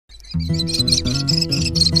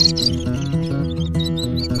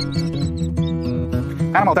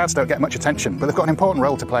Animal dads don't get much attention, but they've got an important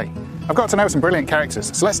role to play. I've got to know some brilliant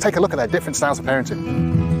characters, so let's take a look at their different styles of parenting.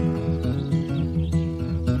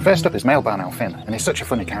 First up is male barn owl Finn, and he's such a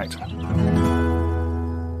funny character.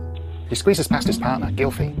 He squeezes past his partner,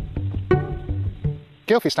 Gilfie.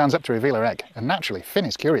 Gilfie stands up to reveal her egg, and naturally, Finn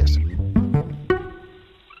is curious.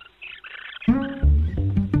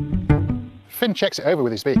 Finn checks it over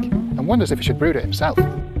with his beak, and wonders if he should brood it himself.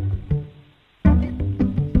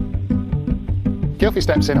 Gilfie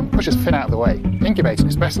steps in and pushes Finn out of the way. Incubating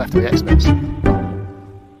is best left to the experts.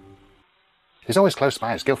 He's always close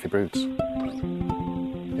by as Gilfie broods.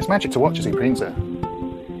 It's magic to watch as he preens her.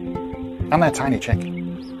 And their tiny chick.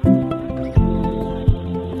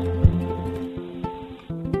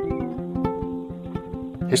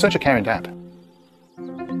 He's such a caring dad.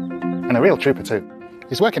 And a real trooper too.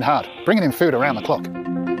 He's working hard, bringing in food around the clock.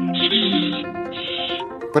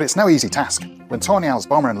 But it's no easy task when tawny owls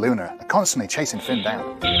Bomber and Luna are constantly chasing Finn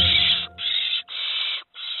down.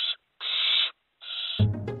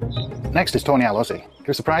 Next is tawny owl Ozzy,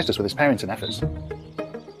 who surprised us with his parenting efforts.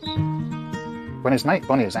 When his mate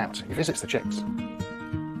Bonnie is out, he visits the chicks.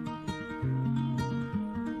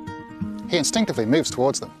 He instinctively moves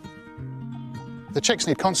towards them. The chicks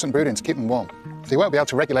need constant brooding to keep them warm. They won't be able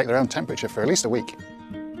to regulate their own temperature for at least a week.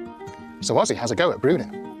 So Ozzy has a go at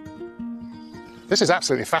brooding. This is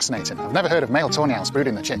absolutely fascinating. I've never heard of male tawny owls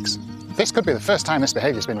brooding the chicks. This could be the first time this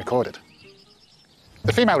behaviour has been recorded.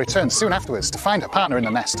 The female returns soon afterwards to find her partner in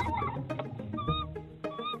the nest.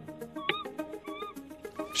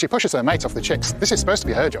 She pushes her mate off the chicks. This is supposed to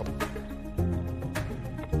be her job.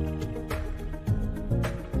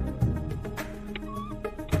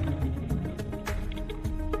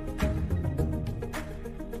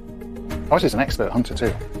 Ozzy's an expert hunter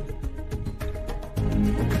too.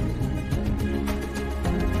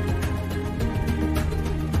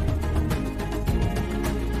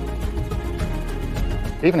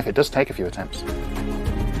 Even if it does take a few attempts.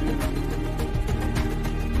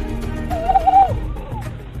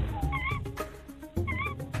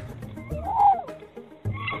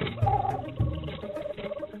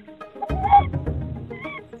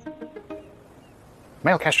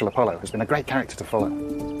 Male kestrel Apollo has been a great character to follow.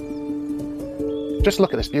 Just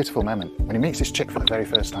look at this beautiful moment when he meets his chick for the very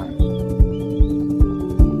first time.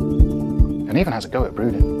 And even has a go at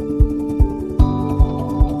brooding.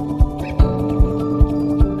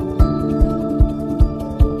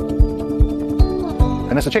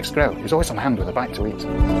 And as the chicks grow, he's always on hand with a bite to eat.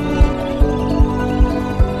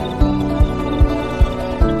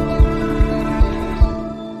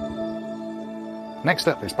 Next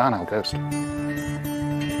up is barn owl Ghost.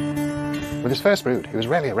 With his first brood, he was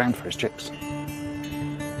rarely around for his chicks.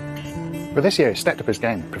 But this year he stepped up his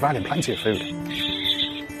game, providing plenty of food.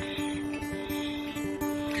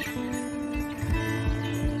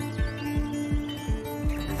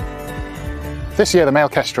 This year the male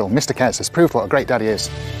kestrel, Mr. Kez, has proved what a great dad he is.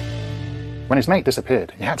 When his mate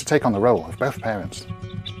disappeared, he had to take on the role of both parents.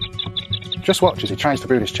 Just watch as he tries to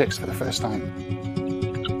brood his chicks for the first time.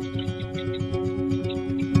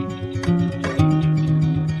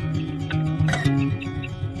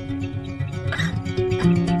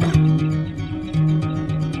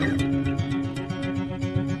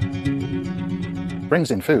 Brings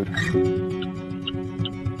in food.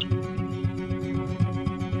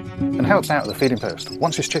 And helps out at the feeding post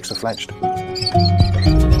once his chicks are fledged.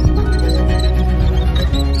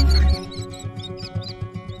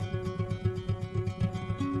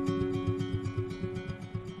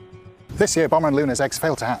 This year Bomber and Luna's eggs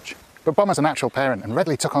failed to hatch, but Bomber's a natural parent and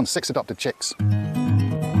readily took on 6 adopted chicks.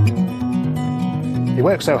 He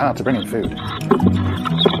worked so hard to bring in food.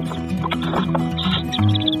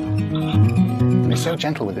 And he's so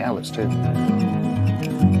gentle with the owlets too.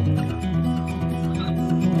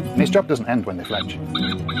 And his job doesn't end when they fledge.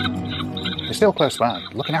 He's still close by,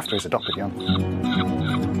 looking after his adopted young.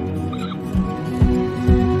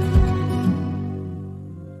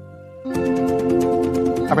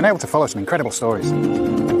 I've been able to follow some incredible stories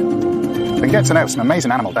and get to know some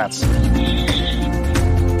amazing animal dads.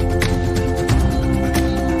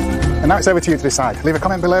 And now it's over to you to decide. Leave a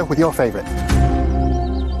comment below with your favourite.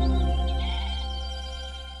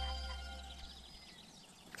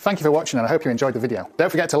 Thank you for watching and I hope you enjoyed the video. Don't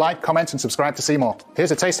forget to like, comment and subscribe to see more.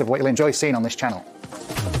 Here's a taste of what you'll enjoy seeing on this channel.